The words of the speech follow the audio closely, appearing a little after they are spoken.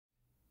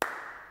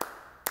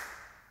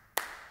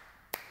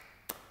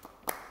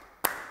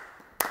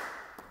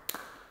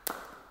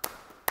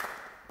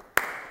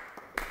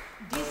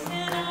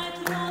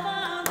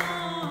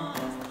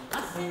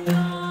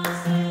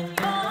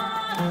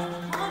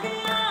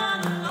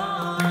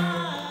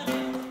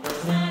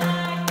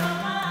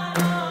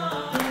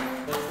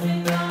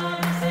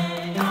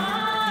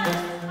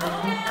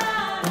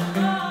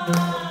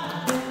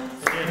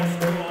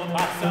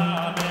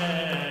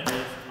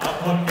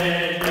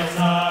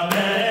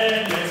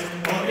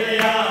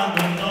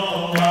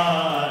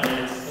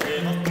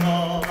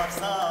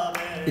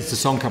It's the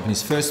Song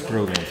Company's first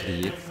program for the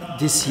year.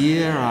 This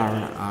year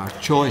our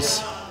choice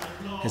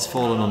has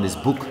fallen on this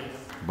book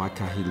by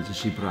Kahlil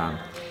Gibran.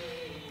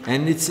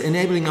 And it's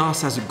enabling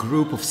us as a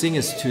group of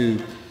singers to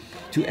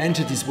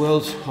enter this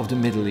world of the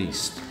Middle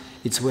East.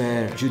 It's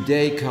where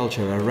Judaic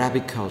culture,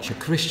 Arabic culture,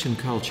 Christian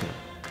culture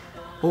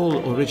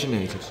all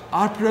originated.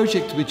 Our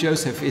project with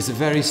Joseph is a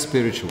very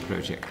spiritual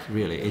project,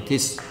 really.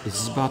 It's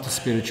about the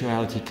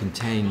spirituality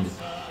contained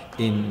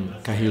in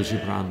Kahlil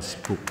Gibran's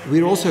book.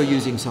 We're also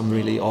using some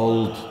really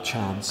old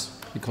chants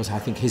because I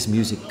think his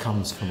music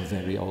comes from a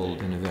very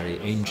old and a very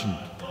ancient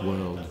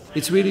world.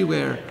 It's really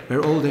where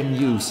old and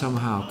new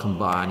somehow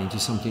combine into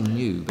something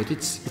new, but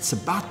it's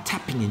about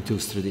tapping into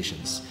those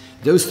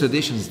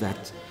traditions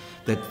that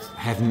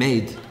have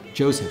made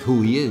Joseph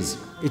who he is.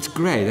 It's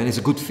great, and it's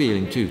a good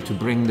feeling too to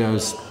bring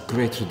those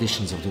great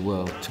traditions of the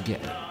world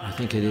together. I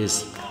think it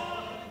is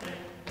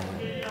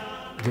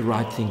the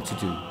right thing to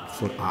do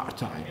for our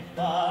time.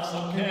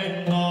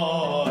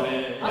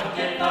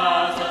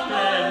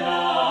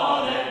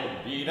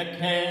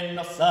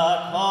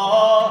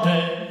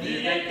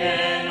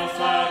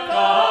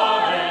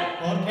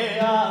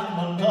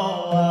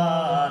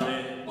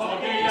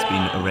 It's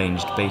been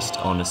arranged based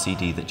on a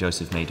CD that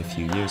Joseph made a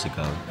few years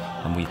ago,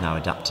 and we've now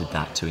adapted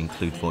that to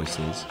include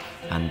voices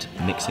and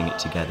mixing it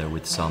together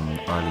with some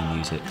early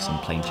music, some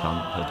plain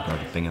chant,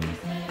 Hildegard of Bingen,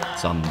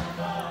 some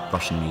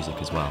Russian music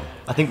as well.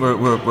 I think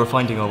we're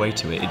finding our way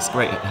to it. It's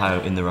great how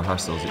in the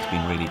rehearsals it's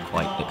been really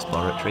quite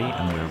exploratory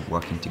and we're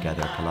working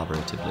together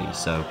collaboratively.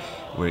 So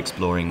we're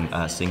exploring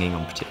singing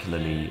on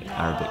particularly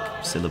Arabic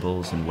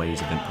syllables and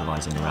ways of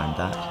improvising around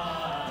that.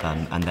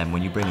 And then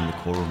when you bring in the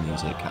choral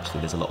music,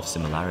 actually there's a lot of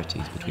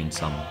similarities between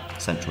some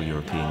Central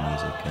European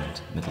music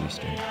and Middle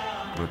Eastern.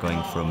 We're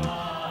going from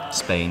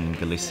Spain,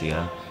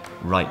 Galicia,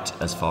 right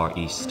as far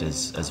east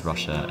as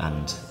Russia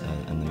and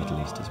the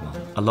Middle East as well.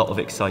 A lot of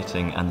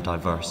exciting and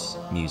diverse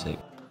music.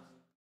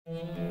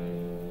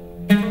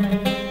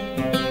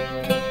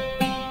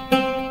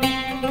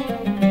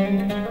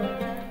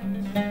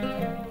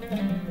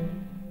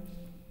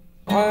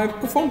 I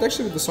performed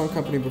actually with the Song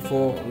Company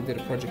before. We did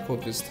a project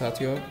called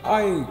Visitatio.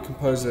 I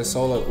composed a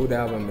solo oud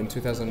album in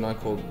 2009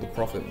 called The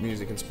Prophet,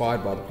 music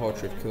inspired by the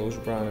poetry of Kahlil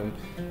Gibran, and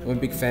I'm a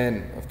big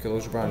fan of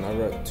Kahlil Gibran. I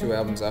wrote 2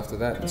 albums after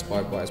that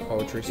inspired by his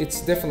poetry.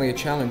 It's definitely a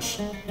challenge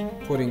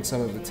putting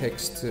some of the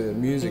text to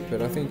music,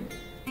 but I think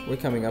we're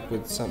coming up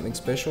with something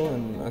special,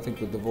 and I think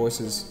with the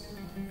voices,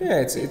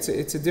 yeah,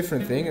 it's a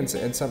different thing and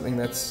something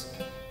that's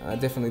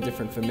definitely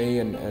different for me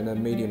and a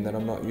medium that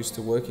I'm not used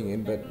to working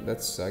in, but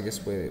that's, I guess,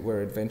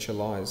 where adventure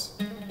lies.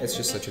 It's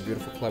just such a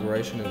beautiful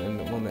collaboration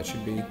and one that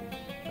should be,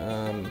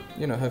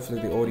 you know, hopefully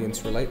the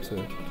audience relate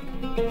to.